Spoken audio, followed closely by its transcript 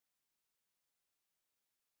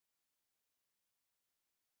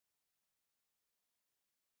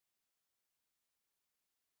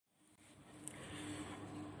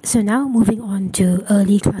So now moving on to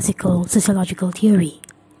early classical sociological theory.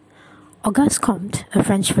 Auguste Comte, a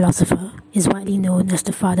French philosopher, is widely known as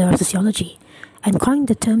the father of sociology and coined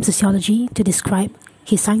the term sociology to describe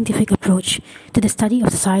his scientific approach to the study of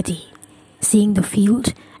society, seeing the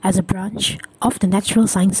field as a branch of the natural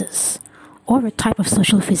sciences or a type of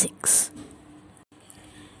social physics.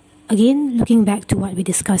 Again, looking back to what we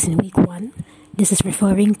discussed in week 1, this is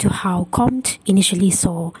referring to how Comte initially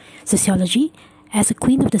saw sociology as a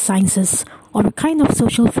queen of the sciences or a kind of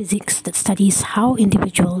social physics that studies how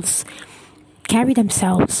individuals carry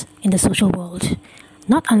themselves in the social world,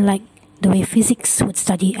 not unlike the way physics would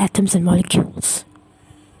study atoms and molecules.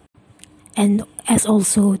 And as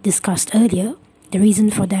also discussed earlier, the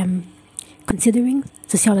reason for them considering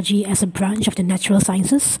sociology as a branch of the natural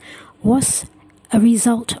sciences was a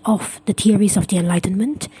result of the theories of the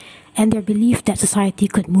Enlightenment and their belief that society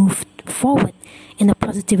could move forward in a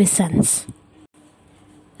positivist sense.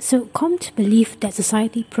 So Comte believed that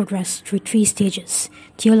society progressed through 3 stages: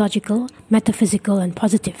 theological, metaphysical, and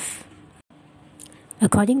positive.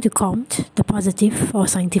 According to Comte, the positive or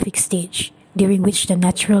scientific stage, during which the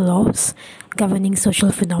natural laws governing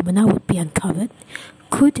social phenomena would be uncovered,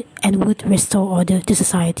 could and would restore order to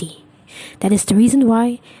society. That is the reason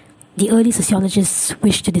why the early sociologists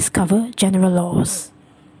wished to discover general laws.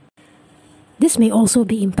 This may also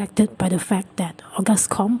be impacted by the fact that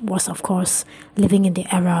Auguste Comte was, of course, living in the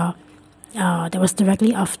era that was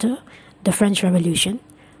directly after the French Revolution,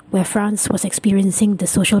 where France was experiencing the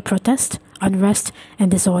social protest, unrest,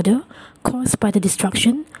 and disorder caused by the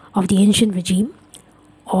destruction of the ancient regime,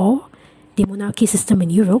 or the monarchy system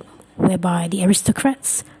in Europe, whereby the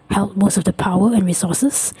aristocrats held most of the power and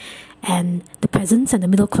resources, and the peasants and the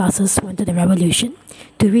middle classes wanted the revolution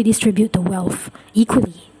to redistribute the wealth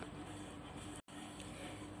equally.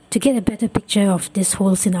 To get a better picture of this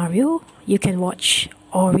whole scenario, you can watch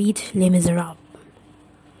or read Les Miserables.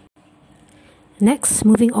 Next,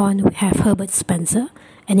 moving on, we have Herbert Spencer,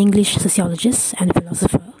 an English sociologist and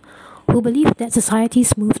philosopher, who believed that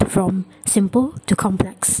societies moved from simple to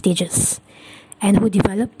complex stages, and who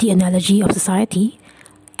developed the analogy of society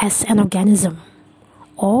as an organism,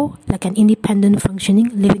 or like an independent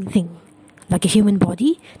functioning living thing, like a human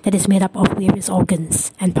body that is made up of various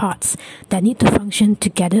organs and parts that need to function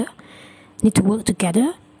together, need to work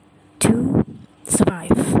together to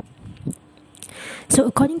survive. So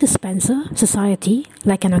according to Spencer, society,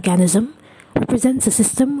 like an organism, represents a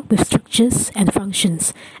system with structures and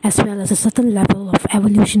functions, as well as a certain level of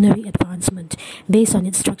evolutionary advancement based on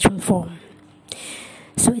its structural form.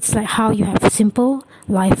 So it's like how you have simple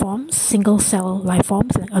life forms, single cell life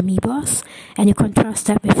forms like amoebas, and you contrast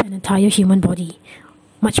that with an entire human body,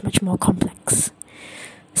 much more complex.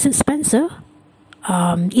 So Spencer,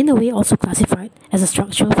 in a way also classified as a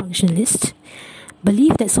structural functionalist,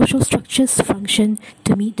 believed that social structures function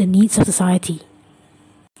to meet the needs of society.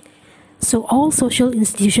 So all social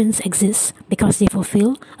institutions exist because they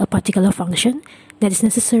fulfill a particular function that is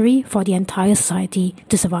necessary for the entire society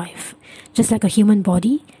to survive. Just like a human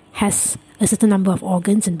body has a certain number of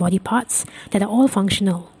organs and body parts that are all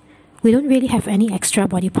functional. We don't really have any extra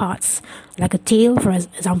body parts, like a tail, for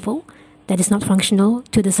example, that is not functional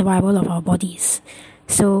to the survival of our bodies.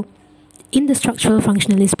 So, in the structural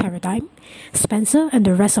functionalist paradigm, Spencer and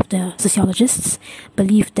the rest of the sociologists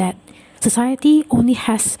believe that society only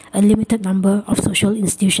has a limited number of social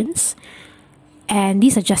institutions, and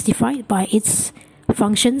these are justified by its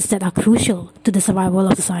functions that are crucial to the survival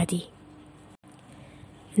of society.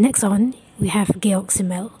 Next on, we have Georg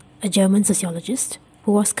Simmel, a German sociologist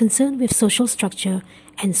who was concerned with social structure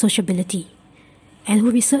and sociability, and who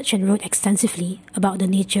researched and wrote extensively about the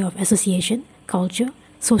nature of association, culture,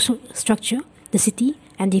 social structure, the city,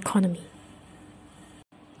 and the economy.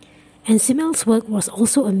 And Simmel's work was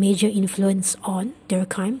also a major influence on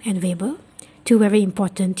Durkheim and Weber, 2 very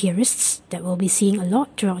important theorists that we'll be seeing a lot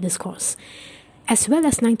throughout this course, as well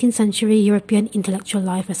as 19th century European intellectual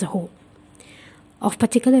life as a whole. Of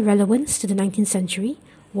particular relevance to the 19th century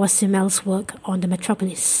was Simmel's work on the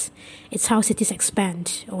metropolis. It's how cities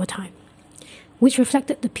expand over time, which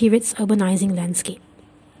reflected the period's urbanizing landscape.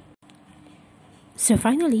 So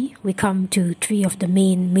finally, we come to 3 of the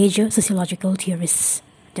main major sociological theorists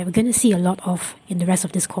that we're going to see a lot of in the rest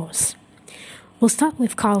of this course. We'll start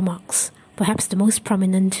with Karl Marx, perhaps the most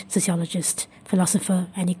prominent sociologist, philosopher,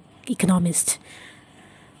 and economist,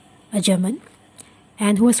 a German,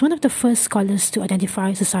 and who was one of the first scholars to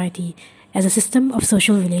identify society as a system of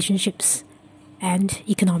social relationships and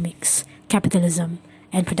economics, capitalism,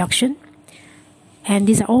 and production, and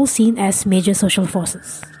these are all seen as major social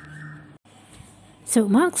forces. So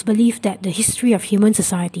Marx believed that the history of human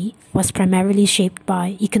society was primarily shaped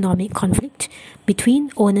by economic conflict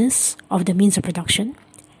between owners of the means of production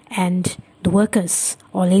and the workers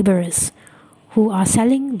or laborers who are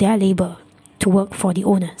selling their labor to work for the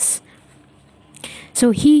owners.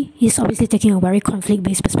 So he is obviously taking a very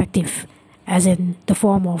conflict-based perspective, as in the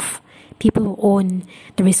form of people who own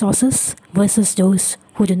the resources versus those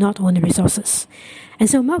who do not own the resources. And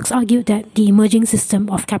so Marx argued that the emerging system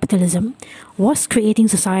of capitalism was creating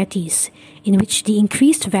societies in which the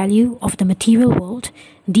increased value of the material world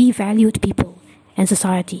devalued people and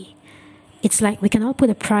society. It's like we can all put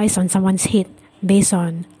a price on someone's head based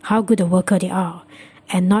on how good a worker they are,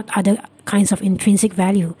 and not other kinds of intrinsic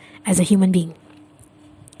value as a human being.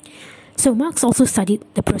 So Marx also studied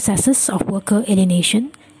the processes of worker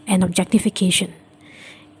alienation and objectification.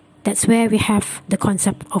 That's where we have the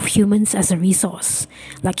concept of humans as a resource,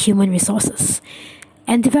 like human resources,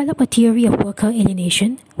 and developed a theory of worker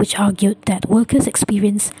alienation which argued that workers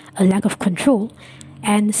experience a lack of control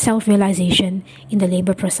and self-realization in the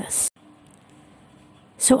labor process.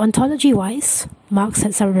 So ontology-wise, Marx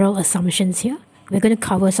had several assumptions here. We're going to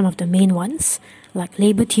cover some of the main ones, like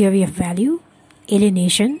labor theory of value,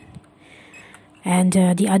 alienation, and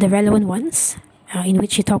the other relevant ones in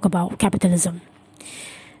which he talk about capitalism.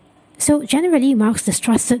 So generally, Marx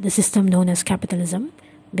distrusted the system known as capitalism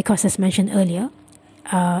because, as mentioned earlier,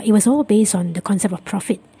 it was all based on the concept of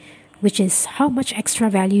profit, which is how much extra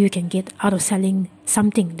value you can get out of selling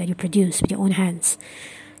something that you produce with your own hands.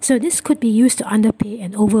 So this could be used to underpay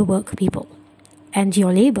and overwork people, and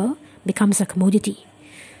your labor becomes a commodity.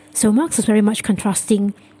 So Marx was very much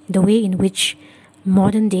contrasting the way in which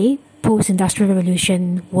modern-day post-industrial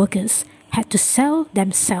revolution workers had to sell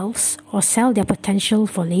themselves or sell their potential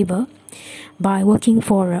for labor by working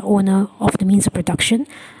for an owner of the means of production,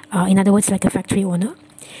 in other words, like a factory owner,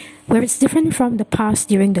 where it's different from the past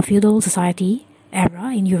during the feudal society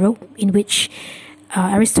era in Europe, in which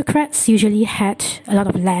aristocrats usually had a lot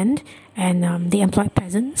of land and they employed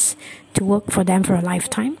peasants to work for them for a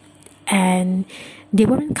lifetime, and they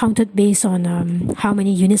weren't counted based on how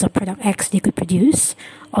many units of product X they could produce,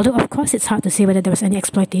 although of course it's hard to say whether there was any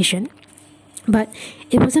exploitation. But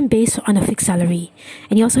it wasn't based on a fixed salary.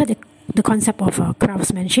 And you also had the concept of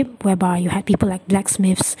craftsmanship, whereby you had people like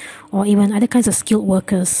blacksmiths or even other kinds of skilled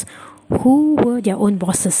workers who were their own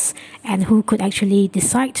bosses and who could actually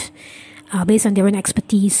decide, based on their own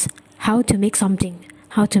expertise, how to make something,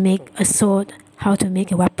 how to make a sword, how to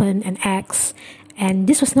make a weapon, an axe. And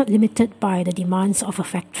this was not limited by the demands of a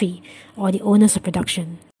factory or the owners of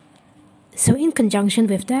production. So in conjunction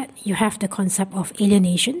with that, you have the concept of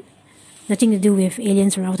alienation. Nothing to do with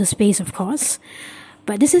aliens from outer space, of course,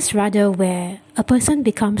 but this is rather where a person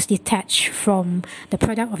becomes detached from the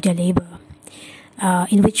product of their labor,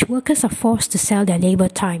 in which workers are forced to sell their labor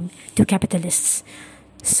time to capitalists.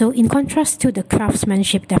 So in contrast to the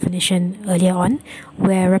craftsmanship definition earlier on,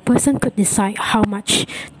 where a person could decide how much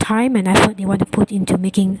time and effort they want to put into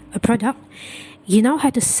making a product, you now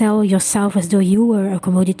had to sell yourself as though you were a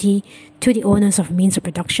commodity to the owners of means of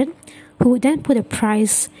production, who would then put a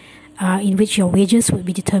price in which your wages would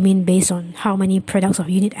be determined based on how many products of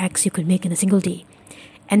unit X you could make in a single day.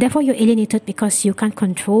 And therefore you're alienated because you can't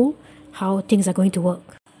control how things are going to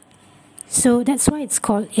work. So that's why it's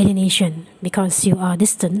called alienation, because you are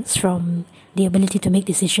distanced from the ability to make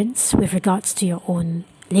decisions with regards to your own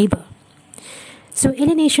labor. So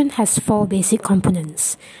alienation has four basic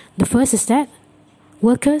components. The first is that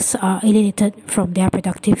workers are alienated from their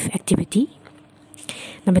productive activity.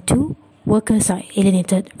 Number two, workers are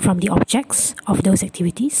alienated from the objects of those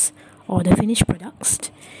activities or the finished products.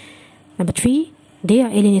 Number three, they are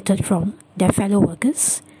alienated from their fellow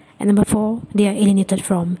workers. And number four, they are alienated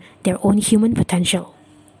from their own human potential.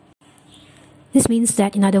 This means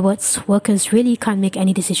that, in other words, workers really can't make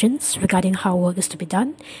any decisions regarding how work is to be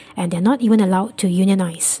done, and they're not even allowed to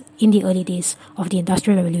unionize in the early days of the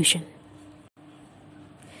Industrial Revolution.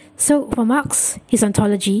 So for Marx, his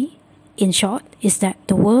ontology, in short, is that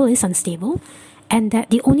the world is unstable and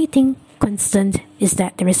that the only thing constant is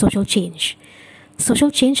that there is social change.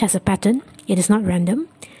 Social change has a pattern, it is not random,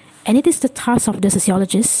 and it is the task of the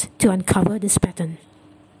sociologists to uncover this pattern.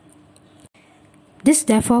 This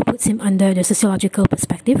therefore puts him under the sociological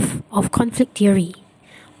perspective of conflict theory,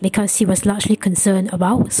 because he was largely concerned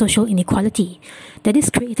about social inequality that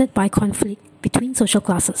is created by conflict between social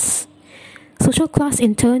classes. Social class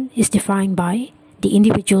in turn is defined by the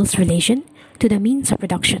individual's relation to the means of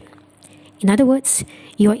production. In other words,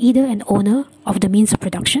 you are either an owner of the means of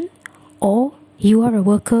production, or you are a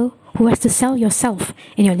worker who has to sell yourself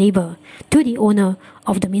and your labor to the owner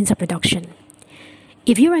of the means of production.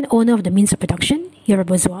 If you're an owner of the means of production, you're a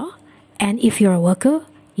bourgeois, and if you're a worker,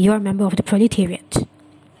 you're a member of the proletariat.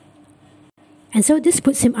 And so this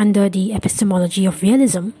puts him under the epistemology of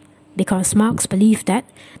realism, because Marx believed that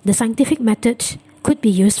the scientific method could be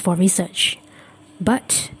used for research.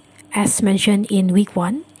 But, as mentioned in week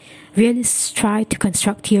 1, realists try to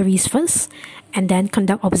construct theories first and then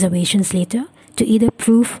conduct observations later to either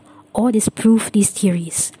prove or disprove these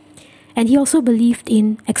theories. And he also believed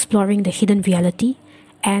in exploring the hidden reality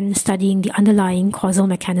and studying the underlying causal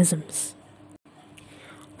mechanisms.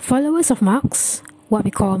 Followers of Marx, what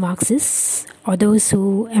we call Marxists, or those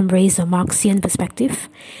who embrace a Marxian perspective,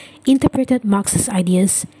 interpreted Marx's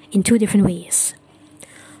ideas in two different ways.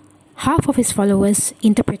 Half of his followers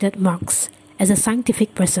interpreted Marx as a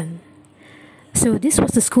scientific person. So this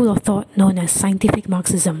was the school of thought known as scientific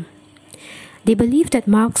Marxism. They believed that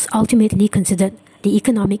Marx ultimately considered the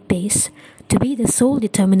economic base to be the sole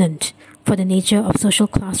determinant for the nature of social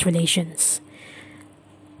class relations.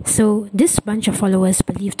 So this bunch of followers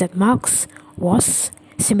believed that Marx was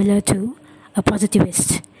similar to a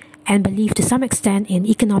positivist and believed to some extent in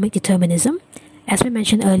economic determinism, as we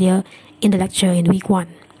mentioned earlier in the lecture in week 1.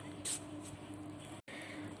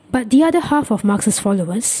 But the other half of Marx's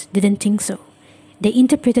followers didn't think so. They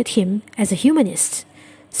interpreted him as a humanist,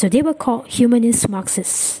 so they were called humanist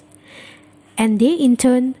Marxists. And they in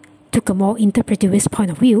turn took a more interpretivist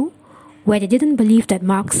point of view, where they didn't believe that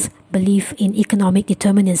Marx believed in economic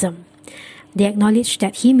determinism. They acknowledged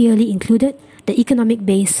that he merely included the economic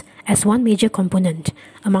base as one major component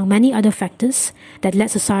among many other factors that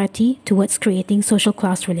led society towards creating social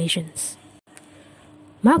class relations.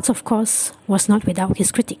 Marx, of course, was not without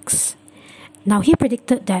his critics. Now, he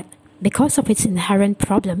predicted that because of its inherent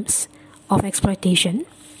problems of exploitation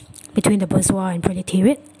between the bourgeois and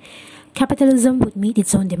proletariat, capitalism would meet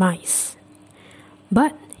its own demise.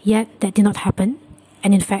 But yet that did not happen,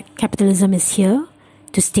 and in fact capitalism is here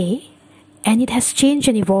to stay, and it has changed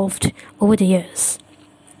and evolved over the years.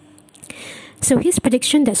 So his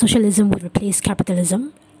prediction that socialism would replace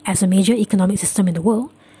capitalism as a major economic system in the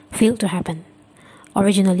world failed to happen.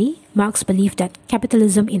 Originally, Marx believed that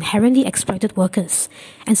capitalism inherently exploited workers,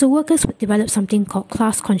 and so workers would develop something called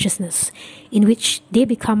class consciousness, in which they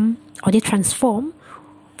become or they transform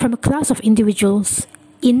from a class of individuals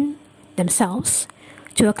in themselves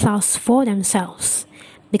to a class for themselves.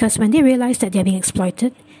 Because when they realized that they're being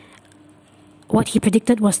exploited, what he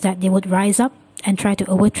predicted was that they would rise up and try to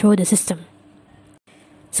overthrow the system.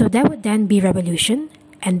 So there would then be revolution,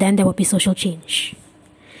 and then there would be social change.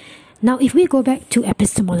 Now, if we go back to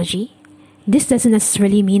epistemology, this doesn't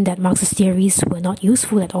necessarily mean that Marx's theories were not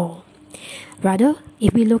useful at all. Rather,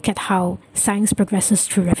 if we look at how science progresses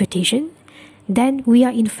through refutation, then we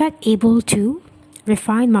are in fact able to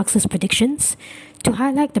refine Marx's predictions to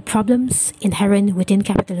highlight the problems inherent within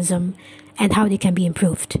capitalism and how they can be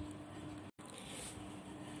improved.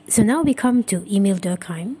 So now we come to Emile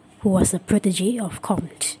Durkheim, who was a protege of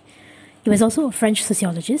Comte. He was also a French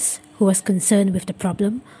sociologist who was concerned with the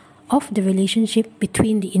problem of the relationship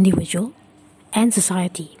between the individual and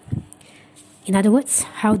society. In other words,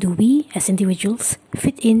 how do we as individuals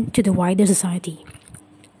fit into the wider society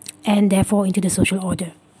and therefore into the social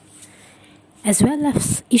order, as well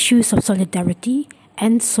as issues of solidarity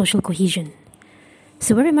and social cohesion.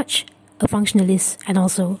 So very much a functionalist and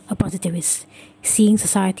also a positivist, seeing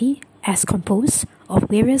society as composed of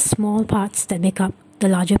various small parts that make up the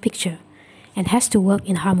larger picture and has to work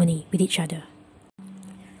in harmony with each other.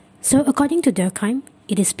 So according to Durkheim,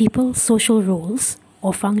 it is people's social roles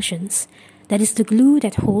or functions that is the glue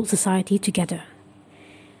that holds society together.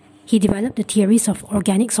 He developed the theories of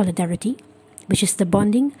organic solidarity, which is the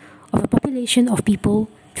bonding of a population of people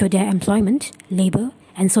through their employment, labor,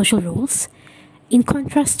 and social roles, in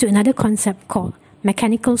contrast to another concept called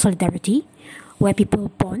mechanical solidarity, where people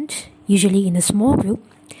bond, usually in a small group,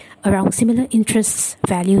 around similar interests,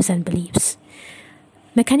 values, and beliefs.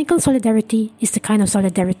 Mechanical solidarity is the kind of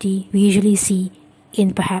solidarity we usually see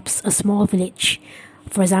in perhaps a small village,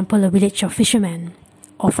 for example, a village of fishermen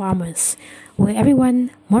or farmers, where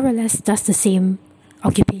everyone more or less does the same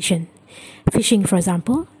occupation. Fishing, for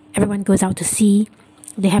example, everyone goes out to sea,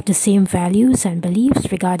 they have the same values and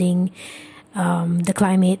beliefs regarding the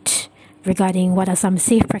climate, regarding what are some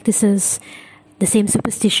safe practices, the same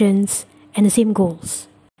superstitions, and the same goals.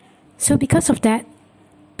 So because of that,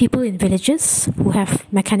 people in villages who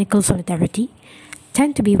have mechanical solidarity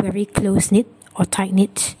tend to be very close-knit or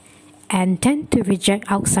tight-knit and tend to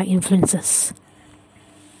reject outside influences.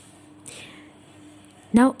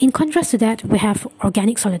 Now, in contrast to that, we have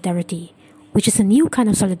organic solidarity, which is a new kind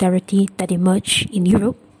of solidarity that emerged in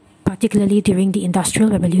Europe, particularly during the Industrial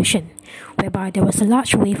Revolution, whereby there was a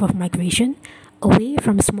large wave of migration away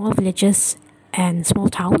from small villages and small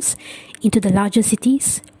towns into the larger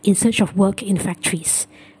cities in search of work in factories,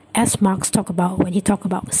 as Marx talked about when he talked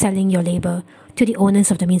about selling your labor to the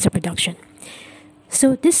owners of the means of production.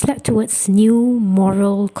 So this led towards new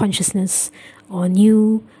moral consciousness or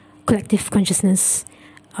new collective consciousness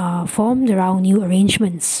formed around new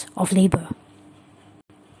arrangements of labor.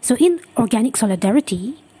 So in organic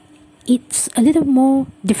solidarity, it's a little more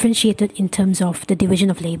differentiated in terms of the division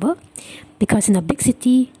of labor, because in a big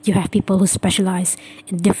city, you have people who specialize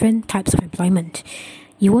in different types of employment.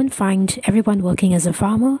 You won't find everyone working as a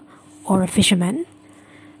farmer or a fisherman.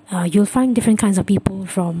 You'll find different kinds of people,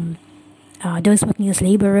 from those working as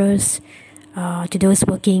laborers to those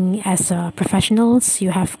working as professionals. You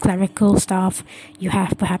have clerical staff, you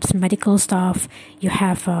have perhaps medical staff, you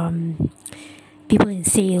have people in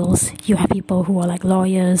sales, you have people who are like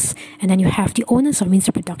lawyers, and then you have the owners of means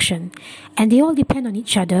of production. And they all depend on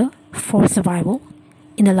each other for survival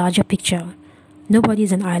in the larger picture. Nobody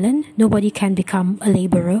is an island. Nobody can become a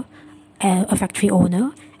laborer, a factory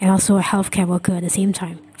owner, and also a healthcare worker at the same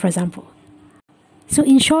time, for example. So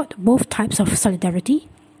in short, both types of solidarity,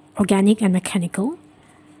 organic and mechanical,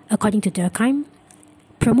 according to Durkheim,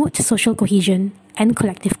 promote social cohesion and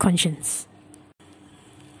collective conscience.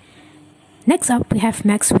 Next up, we have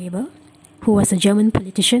Max Weber, who was a German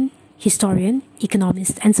politician, historian,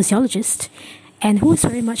 economist, and sociologist, and who was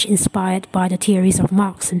very much inspired by the theories of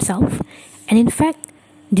Marx himself, and in fact,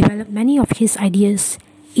 developed many of his ideas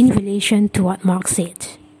in relation to what Marx said.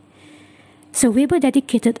 So Weber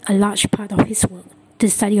dedicated a large part of his work to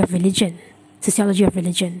the study of religion, sociology of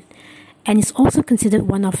religion, and is also considered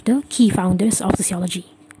one of the key founders of sociology,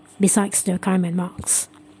 besides Durkheim and Marx.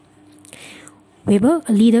 Weber,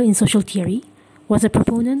 a leader in social theory, was a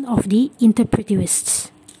proponent of the interpretivist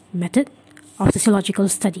method of sociological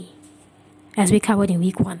study, as we covered in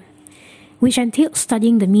week 1, which entailed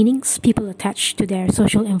studying the meanings people attach to their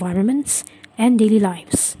social environments and daily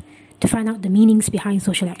lives to find out the meanings behind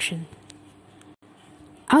social action.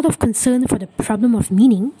 Out of concern for the problem of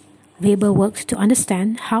meaning, Weber worked to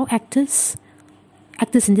understand how actors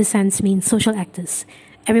in this sense mean social actors,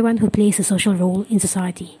 everyone who plays a social role in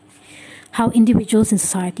society, how individuals in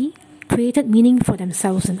society created meaning for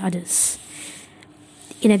themselves and others.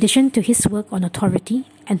 In addition to his work on authority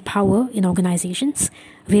and power in organizations,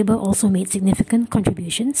 Weber also made significant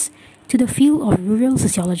contributions to the field of rural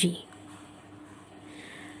sociology.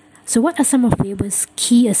 So what are some of Weber's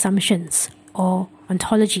key assumptions or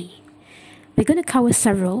ontology? We're going to cover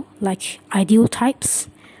several, like ideal types,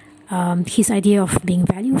 his idea of being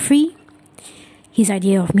value-free, his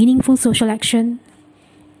idea of meaningful social action,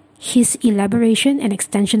 his elaboration and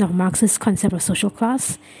extension of Marx's concept of social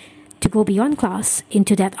class to go beyond class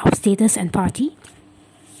into that of status and party,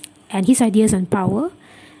 and his ideas on power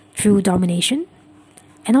through domination,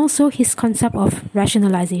 and also his concept of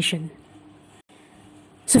rationalization.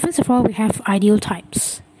 So first of all, we have ideal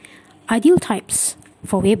types. Ideal types,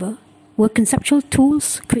 for Weber, were conceptual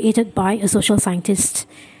tools created by a social scientist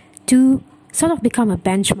to sort of become a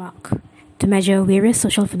benchmark to measure various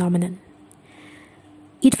social phenomena.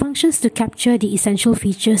 It functions to capture the essential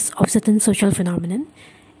features of certain social phenomenon,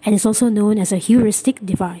 and is also known as a heuristic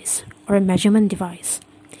device or a measurement device.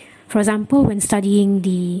 For example, when studying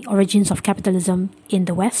the origins of capitalism in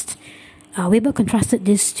the West, Weber contrasted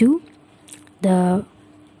this to the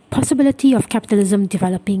possibility of capitalism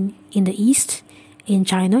developing in the East, in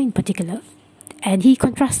China in particular, and he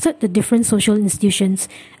contrasted the different social institutions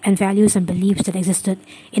and values and beliefs that existed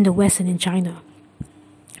in the West and in China.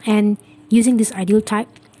 And using this ideal type,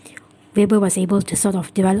 Weber was able to sort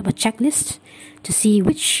of develop a checklist to see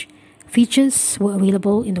which features were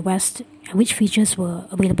available in the West and which features were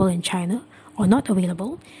available in China or not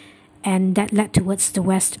available, and that led towards the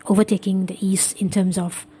West overtaking the East in terms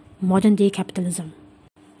of modern-day capitalism.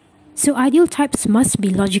 So ideal types must be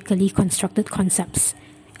logically constructed concepts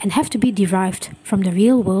and have to be derived from the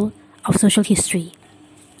real world of social history.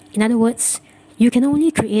 In other words, you can only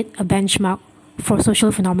create a benchmark for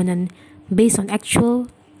social phenomenon based on actual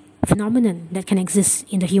phenomenon that can exist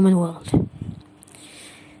in the human world.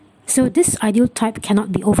 So this ideal type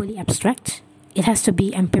cannot be overly abstract. It has to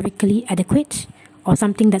be empirically adequate or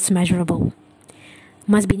something that's measurable.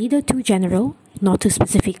 Must be neither too general nor too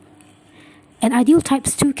specific. And ideal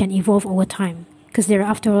types too can evolve over time, because there are,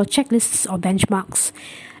 after all, checklists or benchmarks.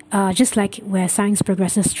 Just like where science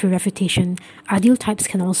progresses through refutation, ideal types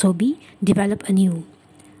can also be developed anew,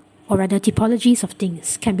 or rather typologies of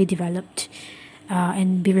things can be developed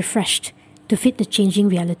and be refreshed to fit the changing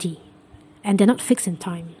reality, and they're not fixed in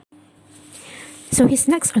time. So his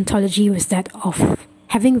next ontology was that of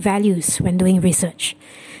having values when doing research.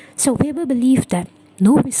 So Weber believed that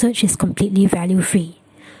no research is completely value-free.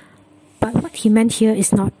 But what he meant here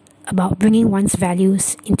is not about bringing one's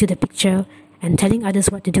values into the picture and telling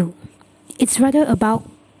others what to do. It's rather about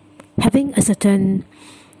having a certain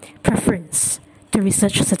preference to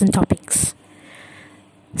research certain topics.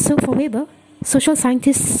 So for Weber, social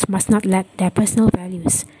scientists must not let their personal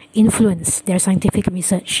values influence their scientific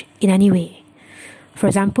research in any way. For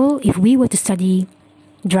example, if we were to study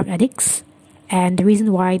drug addicts and the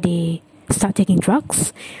reason why they start taking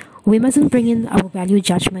drugs, we mustn't bring in our value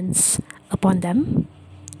judgments upon them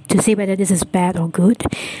to say whether this is bad or good.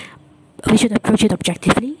 We should approach it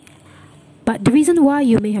objectively. But the reason why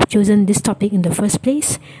you may have chosen this topic in the first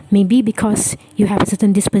place may be because you have a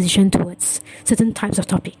certain disposition towards certain types of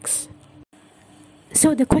topics.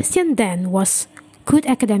 So the question then was, could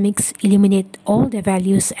academics eliminate all their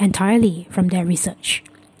values entirely from their research?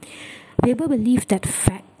 Weber believed that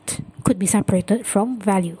fact could be separated from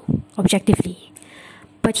value objectively,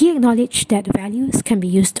 but he acknowledged that values can be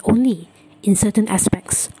used only in certain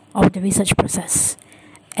aspects of the research process,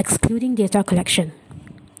 excluding data collection.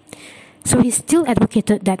 So he still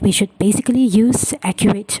advocated that we should basically use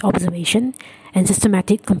accurate observation and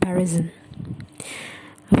systematic comparison.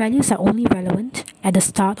 Values are only relevant at the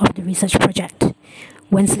start of the research project,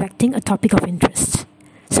 when selecting a topic of interest.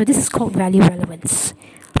 So this is called value relevance.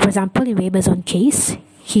 For example, in Weber's own case,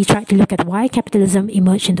 he tried to look at why capitalism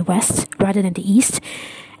emerged in the West rather than the East,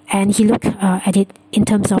 and he looked at it in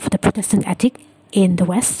terms of the Protestant ethic in the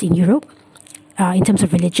West, in Europe, in terms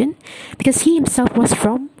of religion, because he himself was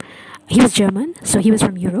German, so he was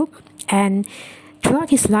from Europe, and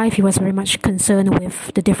throughout his life he was very much concerned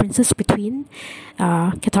with the differences between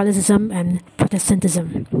Catholicism and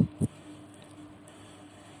Protestantism.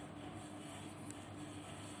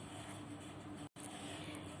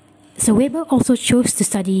 So Weber also chose to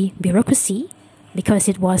study bureaucracy because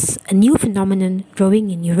it was a new phenomenon growing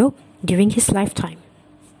in Europe during his lifetime.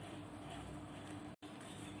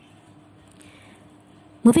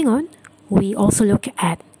 Moving on, we also look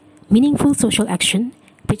at meaningful social action,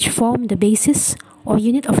 which form the basis or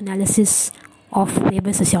unit of analysis of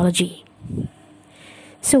Weber's sociology.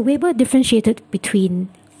 So Weber differentiated between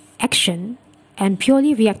action and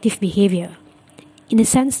purely reactive behavior, in the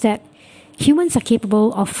sense that humans are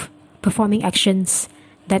capable of performing actions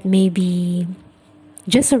that may be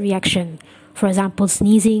just a reaction, for example,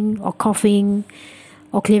 sneezing or coughing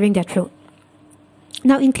or clearing their throat.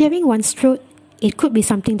 Now, in clearing one's throat, it could be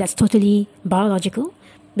something that's totally biological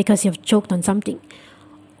because you've choked on something.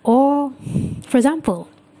 Or, for example,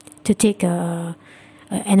 to take an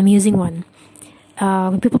amusing one,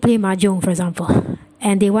 when people play mahjong, for example,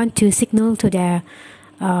 and they want to signal to their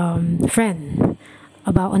friend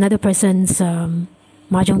about another person's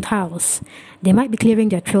mahjong tiles, they might be clearing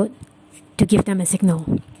their throat to give them a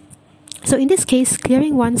signal. So in this case,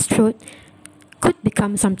 clearing one's throat could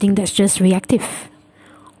become something that's just reactive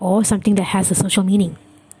or something that has a social meaning.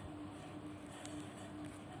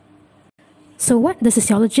 So what the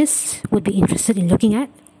sociologists would be interested in looking at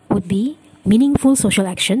would be meaningful social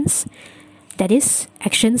actions, that is,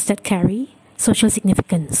 actions that carry social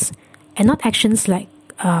significance, and not actions like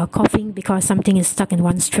coughing because something is stuck in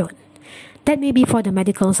one's throat. That may be for the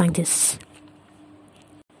medical scientists.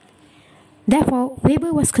 Therefore,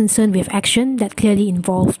 Weber was concerned with action that clearly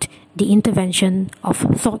involved the intervention of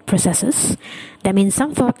thought processes. That means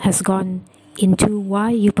some thought has gone into why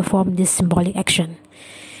you perform this symbolic action.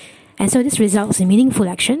 And so this results in meaningful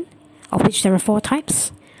action, of which there are 4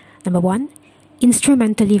 types. Number 1,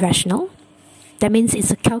 instrumentally rational. That means it's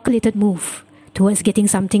a calculated move towards getting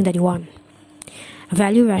something that you want.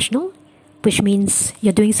 Value rational, which means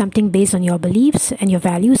you're doing something based on your beliefs and your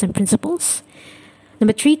values and principles.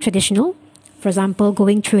 Number 3, traditional. For example,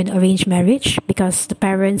 going through an arranged marriage because the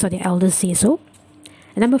parents or the elders say so.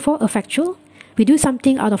 And number 4, affectual. We do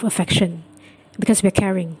something out of affection because we're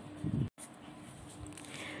caring.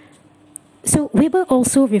 So Weber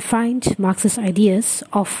also refined Marx's ideas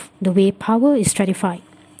of the way power is stratified.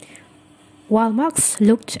 While Marx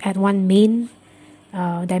looked at one main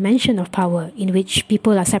dimension of power in which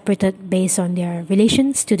people are separated based on their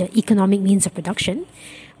relations to the economic means of production,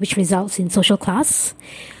 which results in social class,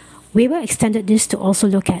 Weber extended this to also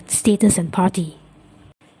look at status and party.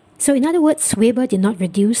 So in other words, Weber did not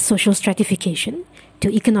reduce social stratification to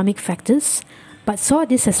economic factors, but saw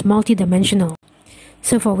this as multidimensional.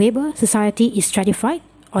 So for Weber, society is stratified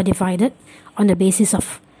or divided on the basis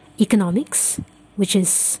of economics, which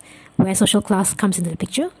is where social class comes into the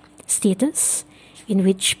picture, status, in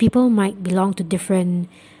which people might belong to different,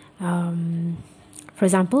 for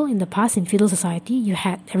example, in the past in feudal society, you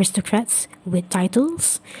had aristocrats with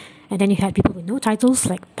titles, and then you had people with no titles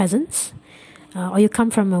like peasants, or you come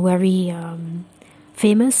from a very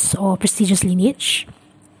famous or prestigious lineage.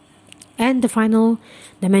 And the final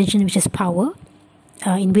dimension, which is power,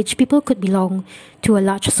 in which people could belong to a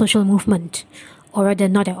large social movement, or rather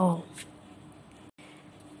not at all.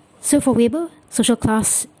 So for Weber, social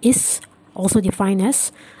class is also defined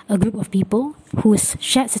as a group of people whose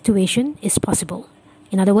shared situation is possible.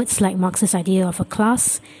 In other words, like Marx's idea of a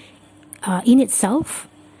class in itself,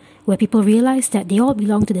 where people realize that they all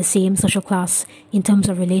belong to the same social class in terms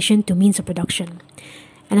of relation to means of production.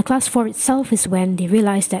 And a class for itself is when they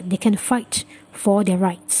realize that they can fight for their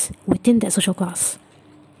rights within that social class.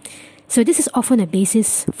 So this is often a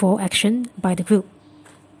basis for action by the group.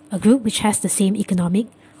 A group which has the same economic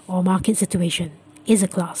or market situation is a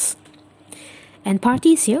class. And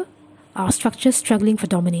parties here are structures struggling for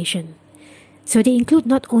domination. So they include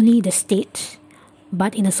not only the state,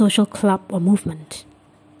 but in a social club or movement.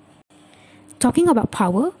 Talking about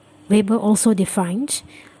power, Weber also defined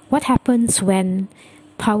what happens when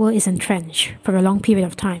power is entrenched for a long period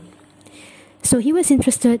of time. So he was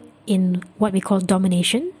interested in what we call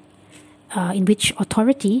domination, in which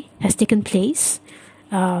authority has taken place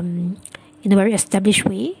in a very established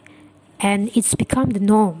way, and it's become the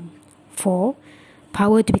norm for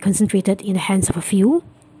power to be concentrated in the hands of a few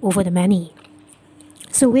over the many.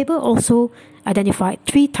 So Weber also identified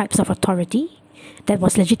 3 types of authority that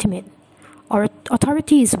was legitimate. Or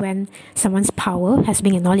authority is when someone's power has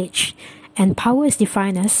been acknowledged, and power is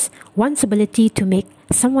defined as one's ability to make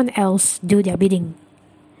someone else do their bidding,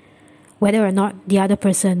 whether or not the other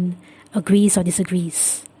person agrees or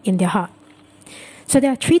disagrees in their heart. So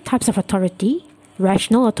there are 3 types of authority: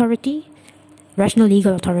 rational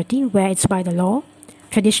legal authority, where it's by the law;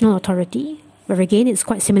 traditional authority, where again it's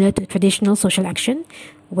quite similar to traditional social action,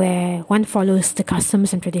 where one follows the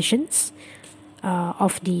customs and traditions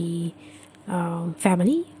of the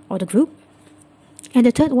family or the group; and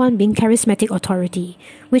the third one being charismatic authority,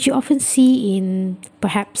 which you often see in,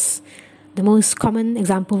 perhaps the most common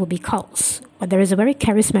example would be cults, but there is a very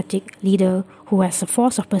charismatic leader who has a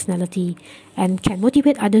force of personality and can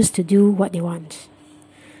motivate others to do what they want.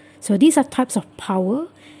 So these are types of power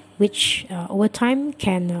which over time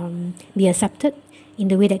can be accepted in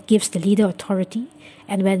the way that gives the leader authority,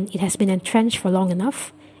 and when it has been entrenched for long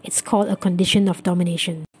enough, it's called a condition of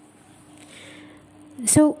domination.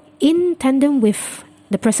 So in tandem with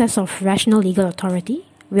the process of rational legal authority,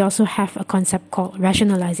 we also have a concept called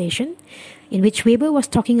rationalization, in which Weber was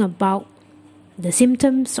talking about the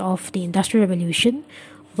symptoms of the Industrial Revolution,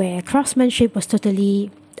 where craftsmanship was totally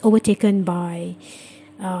overtaken by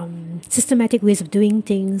systematic ways of doing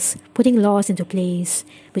things, putting laws into place,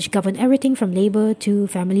 which govern everything from labor to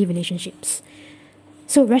family relationships.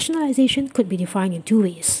 So rationalization could be defined in 2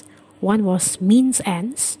 ways. One was means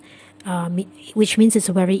ends, which means it's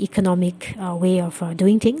a very economic way of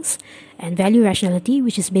doing things, and value rationality,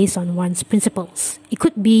 which is based on one's principles. It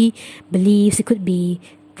could be beliefs, it could be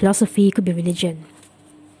philosophy, it could be religion.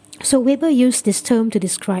 So Weber used this term to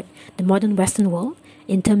describe the modern Western world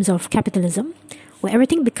in terms of capitalism, where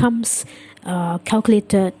everything becomes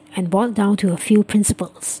calculated and boiled down to a few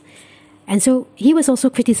principles. And so he was also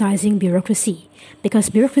criticizing bureaucracy, because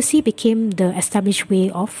bureaucracy became the established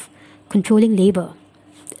way of controlling labor.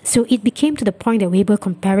 So it became to the point that Weber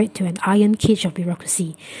compared it to an iron cage of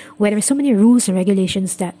bureaucracy, where there are so many rules and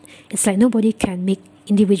regulations that it's like nobody can make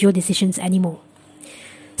individual decisions anymore.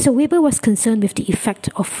 So Weber was concerned with the effect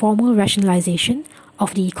of formal rationalization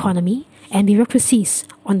of the economy and bureaucracies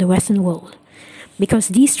on the Western world, because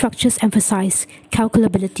these structures emphasize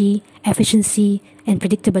calculability, efficiency, and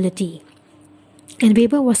predictability. And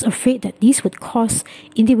Weber was afraid that these would cause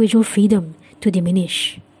individual freedom to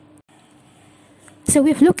diminish. So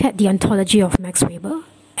we've looked at the ontology of Max Weber,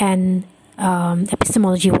 and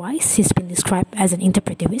epistemology-wise, he's been described as an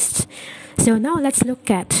interpretivist. So now let's look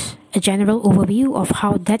at a general overview of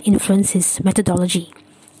how that influenced his methodology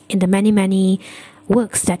in the many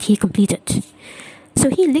works that he completed. So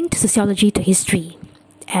he linked sociology to history,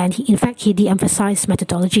 and he de-emphasized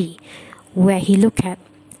methodology, where he looked at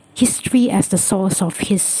history as the source of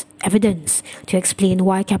his evidence to explain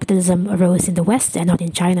why capitalism arose in the West and not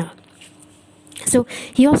in China. So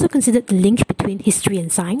he also considered the link between history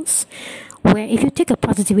and science, where if you take a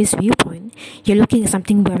positivist viewpoint, you're looking at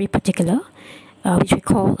something very particular, which we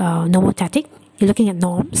call normotatic. You're looking at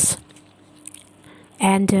norms.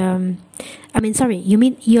 And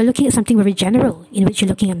you're looking at something very general, in which you're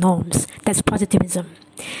looking at norms. That's positivism.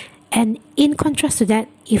 And in contrast to that,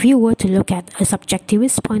 if you were to look at a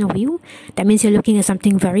subjectivist point of view, that means you're looking at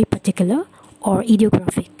something very particular or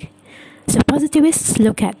idiographic. So positivists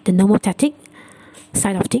look at the normotatic,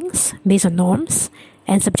 side of things based on norms,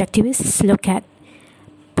 and subjectivists look at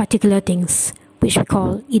particular things, which we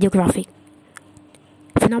call ideographic,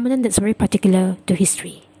 phenomenon that's very particular to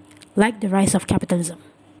history, like the rise of capitalism.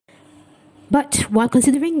 But while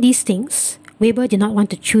considering these things, Weber did not want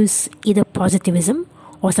to choose either positivism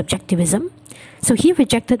or subjectivism, so he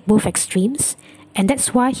rejected both extremes, and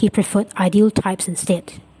that's why he preferred ideal types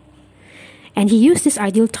instead. And he used these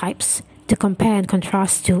ideal types to compare and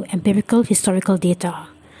contrast to empirical historical data.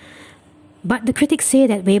 But the critics say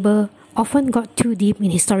that Weber often got too deep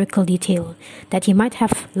in historical detail, that he might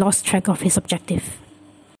have lost track of his objective.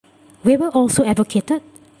 Weber also advocated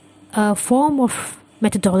a form of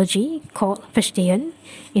methodology called Verstehen,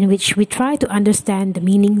 in which we try to understand the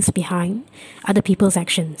meanings behind other people's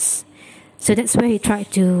actions. So that's where he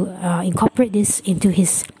tried to incorporate this into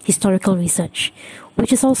his historical research,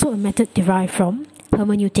 which is also a method derived from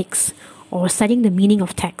hermeneutics, or studying the meaning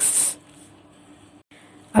of texts.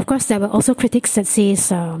 Of course, there were also critics that says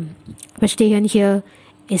Verstehen here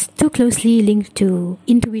is too closely linked to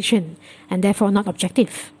intuition and therefore not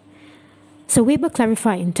objective. So Weber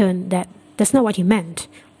clarified in turn that that's not what he meant,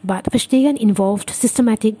 but Verstehen involved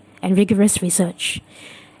systematic and rigorous research.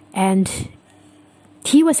 And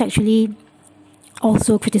he was actually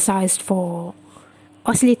also criticized for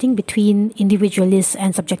oscillating between individualist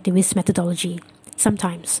and subjectivist methodology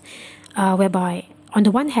sometimes, whereby on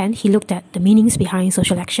the one hand he looked at the meanings behind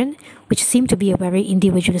social action, which seemed to be a very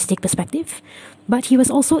individualistic perspective, but he was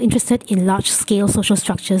also interested in large-scale social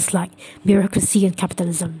structures like bureaucracy and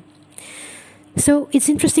capitalism. So it's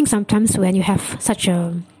interesting sometimes when you have such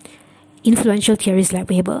a influential theorist like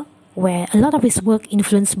Weber, where a lot of his work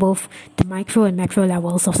influenced both the micro and macro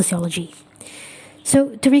levels of sociology.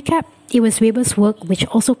 So to recap, it was Weber's work which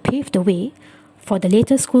also paved the way for the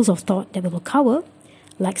later schools of thought that we will cover,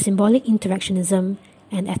 like symbolic interactionism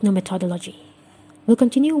and ethnomethodology. We'll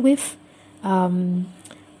continue with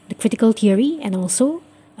the critical theory and also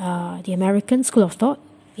the American school of thought,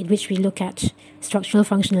 in which we look at structural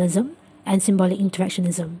functionalism and symbolic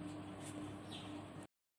interactionism.